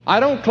I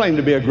don't claim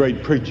to be a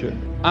great preacher.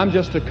 I'm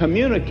just a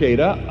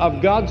communicator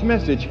of God's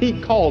message.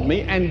 He called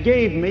me and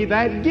gave me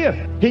that gift.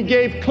 He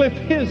gave Cliff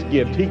his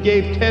gift. He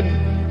gave Ted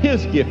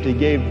his gift. He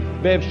gave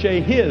Bev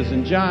Shea his,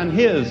 and John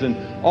his, and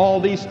all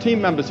these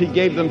team members. He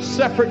gave them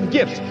separate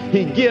gifts.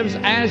 He gives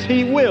as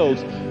He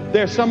wills.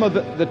 There's some of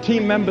the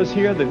team members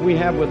here that we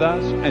have with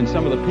us, and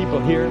some of the people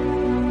here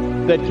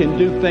that can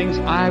do things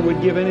I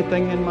would give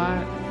anything in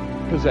my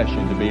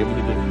possession to be able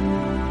to do.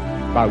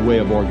 By way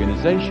of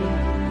organization,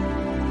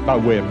 by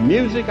way of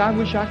music, I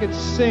wish I could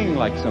sing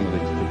like some of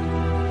these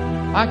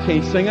people. I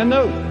can't sing a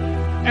note.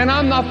 And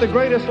I'm not the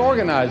greatest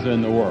organizer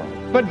in the world.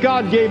 But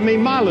God gave me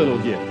my little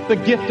gift, the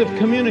gift of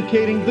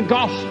communicating the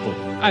gospel.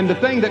 And the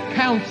thing that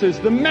counts is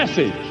the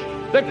message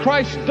that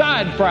Christ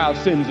died for our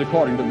sins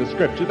according to the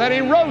Scripture, that He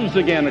rose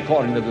again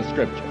according to the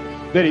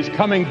Scripture, that He's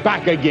coming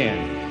back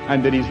again,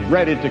 and that He's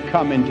ready to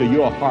come into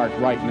your heart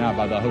right now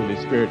by the Holy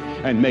Spirit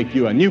and make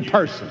you a new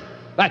person.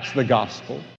 That's the gospel.